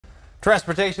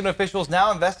Transportation officials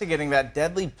now investigating that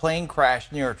deadly plane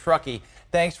crash near Truckee.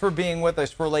 Thanks for being with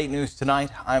us for late news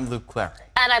tonight. I'm Luke Clary.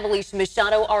 And I'm Alicia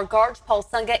Machado. Our guard Paul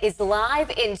Sunga is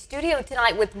live in studio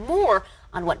tonight with more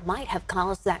on what might have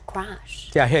caused that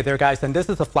crash. Yeah, hey there, guys. And this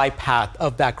is the flight path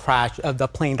of that crash, of the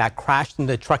plane that crashed in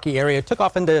the Truckee area. It took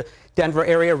off in the Denver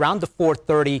area around the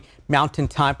 4:30 Mountain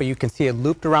Time, but you can see it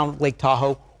looped around Lake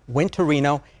Tahoe, went to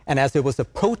Reno, and as it was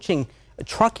approaching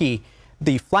Truckee,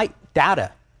 the flight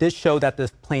data did show that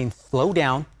this plane slowed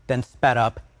down, then sped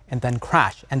up, and then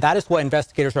crashed. And that is what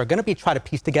investigators are going to be trying to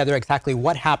piece together exactly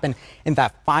what happened in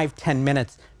that 5-10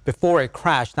 minutes before it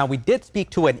crashed. Now, we did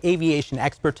speak to an aviation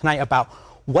expert tonight about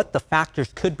what the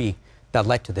factors could be that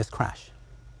led to this crash.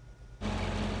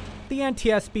 The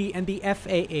NTSB and the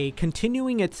FAA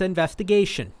continuing its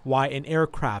investigation why an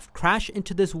aircraft crashed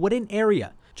into this wooded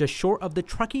area just short of the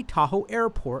Truckee Tahoe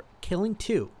Airport, killing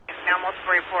 2. Now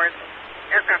multiple reports,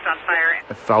 aircraft on fire.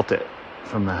 I felt it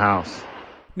from the house.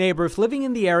 Neighbors living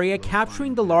in the area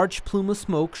capturing the large plume of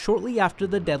smoke shortly after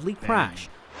the deadly crash.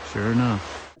 Sure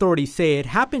enough. Authorities say it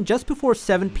happened just before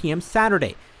 7 p.m.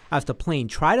 Saturday as the plane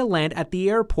tried to land at the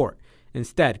airport,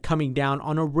 instead coming down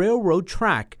on a railroad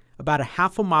track about a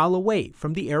half a mile away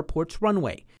from the airport's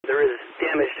runway. There is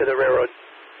damage to the railroad.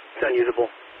 It's unusable.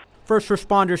 First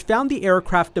responders found the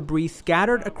aircraft debris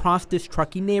scattered across this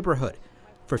Truckee neighborhood,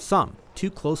 for some too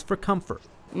close for comfort.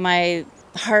 My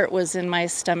heart was in my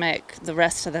stomach the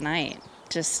rest of the night,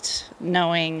 just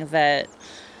knowing that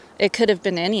it could have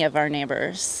been any of our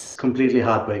neighbors. Completely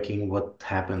heartbreaking what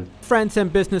happened. Friends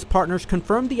and business partners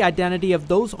confirmed the identity of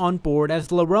those on board as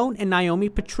Lerone and Naomi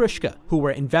Petrushka, who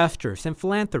were investors and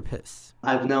philanthropists.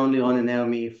 I've known Leon and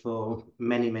Naomi for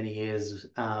many years.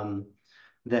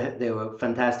 They were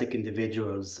fantastic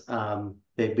individuals.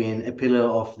 They've been a pillar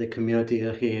of the community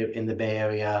here in the Bay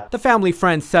Area. The family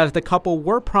friend says the couple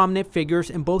were prominent figures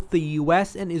in both the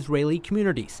U.S. and Israeli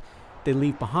communities. They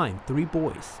leave behind 3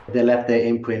 boys. They left their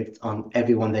imprint on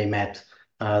everyone they met.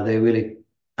 They're really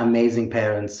amazing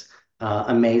parents,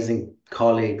 amazing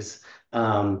colleagues,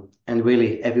 and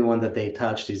really everyone that they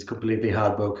touched is completely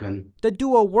heartbroken. The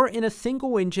duo were in a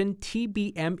single-engine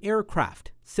TBM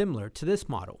aircraft, similar to this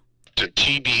model. The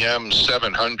TBM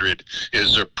 700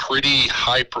 is a pretty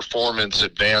high-performance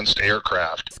advanced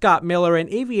aircraft. Scott Miller, an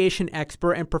aviation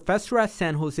expert and professor at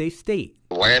San Jose State.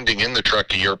 Landing in the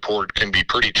Truckee airport can be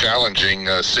pretty challenging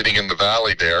sitting in the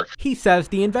valley there. He says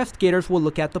the investigators will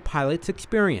look at the pilot's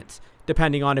experience,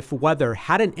 depending on if weather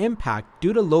had an impact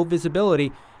due to low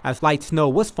visibility as light snow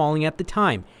was falling at the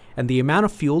time and the amount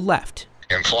of fuel left.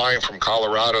 And flying from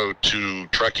Colorado to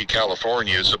Truckee,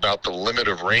 California is about the limit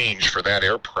of range for that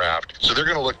aircraft. So they're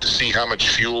going to look to see how much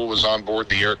fuel was on board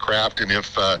the aircraft and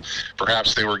if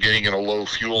perhaps they were getting in a low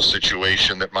fuel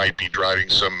situation that might be driving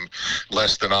some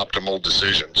less than optimal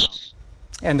decisions.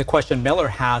 And the question Miller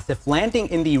has, if landing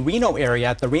in the Reno area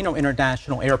at the Reno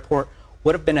International Airport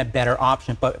would have been a better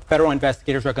option, but federal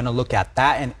investigators are going to look at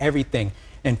that and everything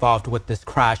involved with this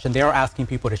crash. And they are asking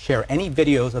people to share any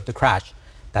videos of the crash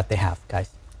that they have, guys.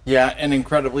 Yeah, an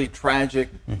incredibly tragic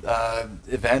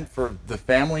event for the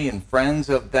family and friends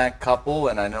of that couple,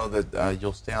 and I know that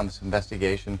you'll stay on this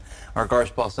investigation. Our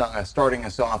Garshpal Sangha starting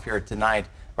us off here tonight.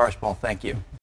 Garshpal, thank you.